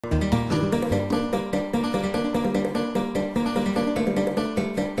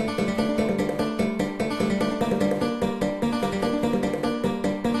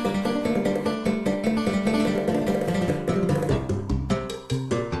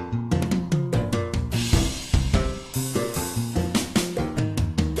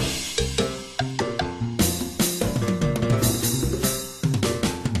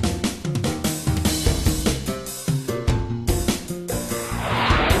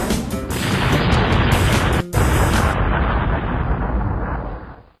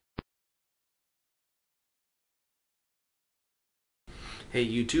Hey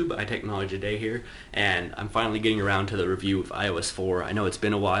YouTube, iTechnology Today here, and I'm finally getting around to the review of iOS 4. I know it's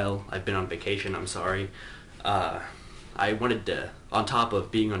been a while. I've been on vacation, I'm sorry. I wanted to, on top of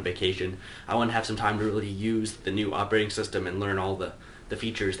being on vacation, I want to have some time to really use the new operating system and learn all the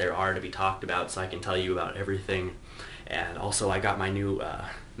features there are to be talked about so I can tell you about everything. And also I got my new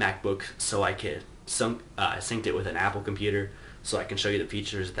MacBook so I could synced it with an Apple computer so I can show you the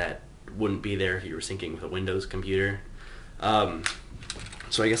features that wouldn't be there if you were syncing with a Windows computer.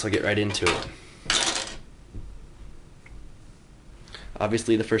 So I guess I'll get right into it.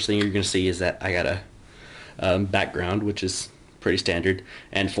 Obviously the first thing you're going to see is that I got a background, which is pretty standard,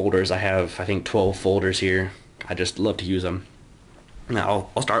 and folders. I have, I think, 12 folders here. I just love to use them. Now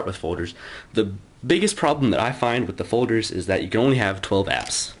I'll start with folders. The biggest problem that I find with the folders is that you can only have 12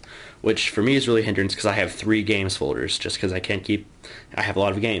 apps, which for me is really a hindrance because I have 3 games folders just because I have a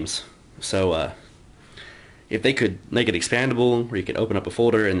lot of games. So if they could make it expandable where you could open up a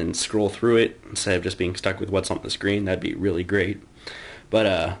folder and then scroll through it instead of just being stuck with what's on the screen, that'd be really great.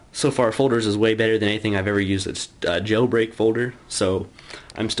 But so far folders is way better than anything I've ever used. It's a jailbreak folder, so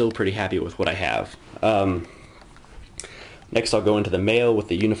I'm still pretty happy with what I have. Next I'll go into the mail with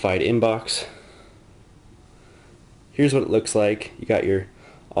the unified inbox. Here's what it looks like. You got your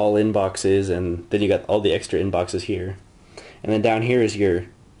all inboxes, and then you got all the extra inboxes here. And then down here is your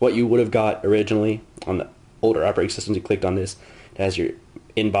what you would have got originally on the older operating systems. You clicked on this, it has your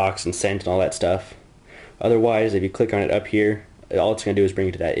inbox and sent and all that stuff. Otherwise, if you click on it up here, all it's going to do is bring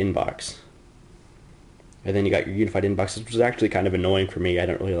you to that inbox. And then you got your unified inbox, which is actually kind of annoying for me. I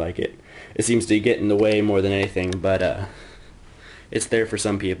don't really like it. It seems to get in the way more than anything, but it's there for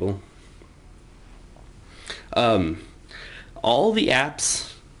some people. All the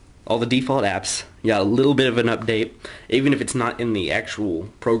apps, all the default apps, you got a little bit of an update. Even if it's not in the actual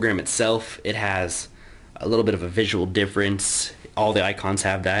program itself, it has a little bit of a visual difference. All the icons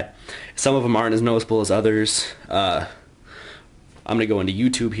have that. Some of them aren't as noticeable as others. I'm gonna go into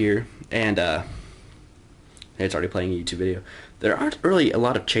YouTube here, and it's already playing a YouTube video. There aren't really a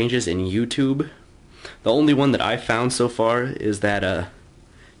lot of changes in YouTube. The only one that I've found so far is that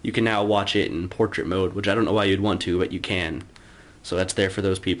you can now watch it in portrait mode, which I don't know why you'd want to, but you can. So that's there for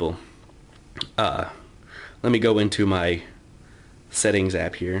those people. Let me go into my settings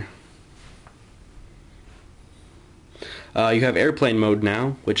app here. You have airplane mode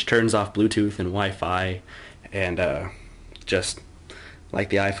now, which turns off Bluetooth and Wi-Fi, and just like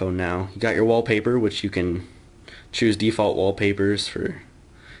the iPhone now. You got your wallpaper, which you can choose default wallpapers for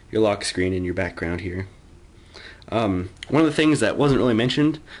your lock screen and your background here. One of the things that wasn't really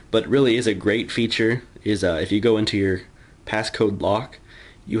mentioned, but really is a great feature, is if you go into your passcode lock,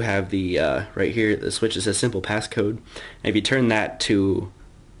 you have the right here the switch that says simple passcode, and if you turn that to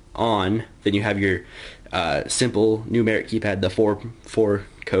on, then you have your simple numeric keypad, the 4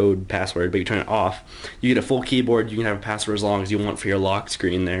 code password. But you turn it off, you get a full keyboard. You can have a password as long as you want for your lock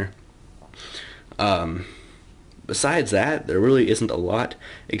screen there. Besides that, there really isn't a lot.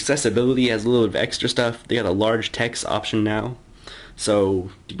 Accessibility has a little bit of extra stuff. They got a large text option now,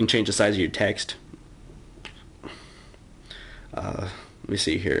 so you can change the size of your text. Let me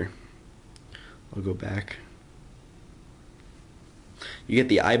see here. I'll go back. You get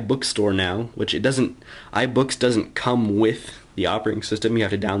the iBook store now, which iBooks doesn't come with the operating system. You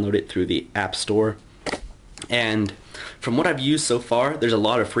have to download it through the App Store. And from what I've used so far, there's a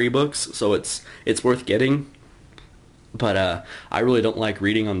lot of free books, so it's worth getting. But I really don't like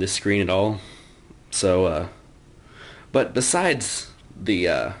reading on this screen at all. So, but besides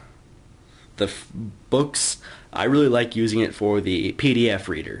the books, I really like using it for the PDF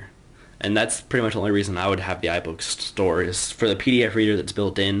reader. And that's pretty much the only reason I would have the iBooks store, is for the PDF reader that's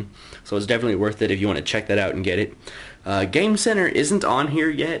built in. So it's definitely worth it if you want to check that out and get it. Game Center isn't on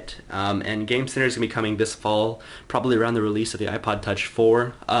here yet, and Game Center is going to be coming this fall, probably around the release of the iPod Touch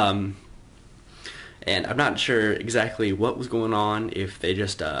 4. And I'm not sure exactly what was going on, if they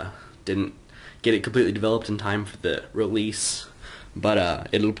just didn't get it completely developed in time for the release, but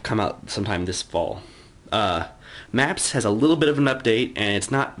it'll come out sometime this fall. Maps has a little bit of an update, and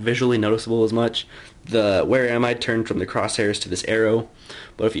it's not visually noticeable as much. The Where Am I turned from the crosshairs to this arrow,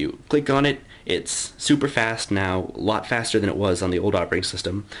 but if you click on it, it's super fast now, a lot faster than it was on the old operating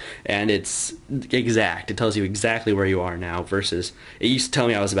system, and it's exact. It tells you exactly where you are now, versus it used to tell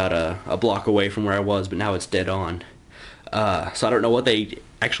me I was about a block away from where I was, but now it's dead on. So I don't know what they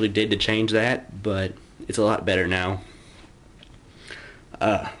actually did to change that, but it's a lot better now.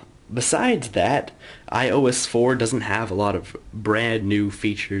 Besides that, iOS 4 doesn't have a lot of brand new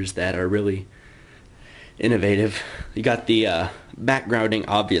features that are really innovative. You got the backgrounding,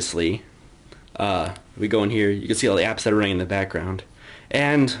 obviously. We go in here, you can see all the apps that are running in the background.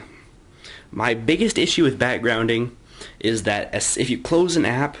 And my biggest issue with backgrounding is that if you close an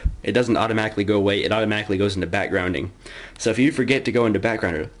app, it doesn't automatically go away, it automatically goes into backgrounding. So if you forget to go into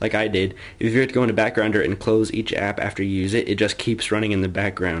backgrounder, like I did, if you forget to go into backgrounder and close each app after you use it, it just keeps running in the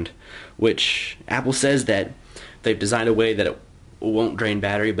background, which Apple says that they've designed a way that it won't drain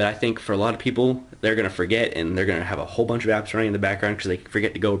battery, but I think for a lot of people, they're going to forget, and they're going to have a whole bunch of apps running in the background because they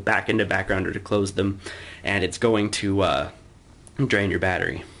forget to go back into backgrounder to close them, and it's going to drain your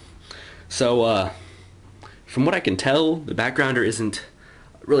battery. So, from what I can tell, the backgrounder isn't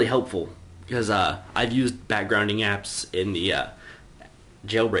really helpful because I've used backgrounding apps in the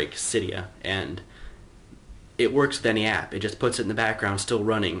jailbreak Cydia, and it works with any app. It just puts it in the background, still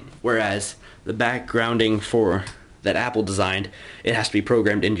running. Whereas the backgrounding for that Apple designed, it has to be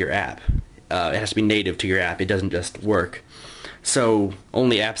programmed into your app. It has to be native to your app. It doesn't just work. So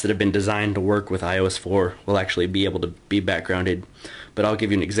only apps that have been designed to work with iOS4 will actually be able to be backgrounded. But I'll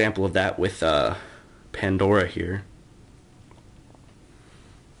give you an example of that with Pandora here,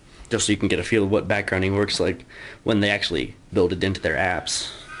 just so you can get a feel of what backgrounding works like when they actually build it into their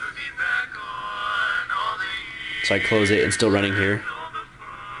apps. So I close it and still running here.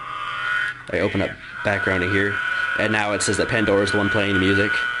 I open up backgrounding here, and now it says that Pandora is the one playing the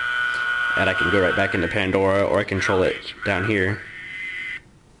music, and I can go right back into Pandora, or I control it down here.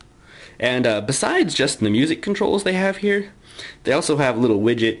 And besides just the music controls they have here, they also have a little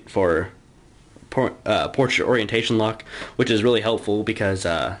widget for portrait orientation lock, which is really helpful because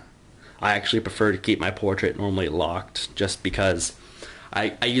I actually prefer to keep my portrait normally locked, just because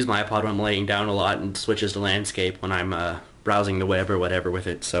I use my iPod when I'm laying down a lot and switches to landscape when I'm browsing the web or whatever with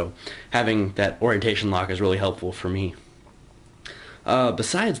it, so having that orientation lock is really helpful for me.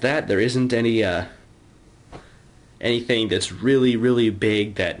 Besides that, there isn't anything that's really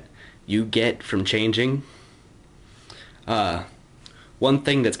big that you get from changing. One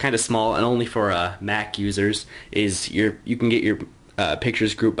thing that's kind of small and only for Mac users is you can get your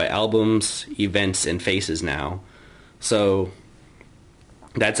pictures grouped by albums, events, and faces now. So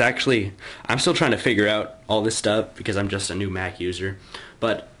that's actually, I'm still trying to figure out all this stuff because I'm just a new Mac user,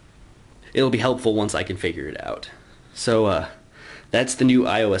 but it'll be helpful once I can figure it out. So that's the new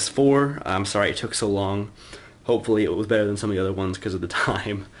iOS 4. I'm sorry it took so long. Hopefully it was better than some of the other ones because of the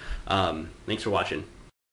time. Thanks for watching.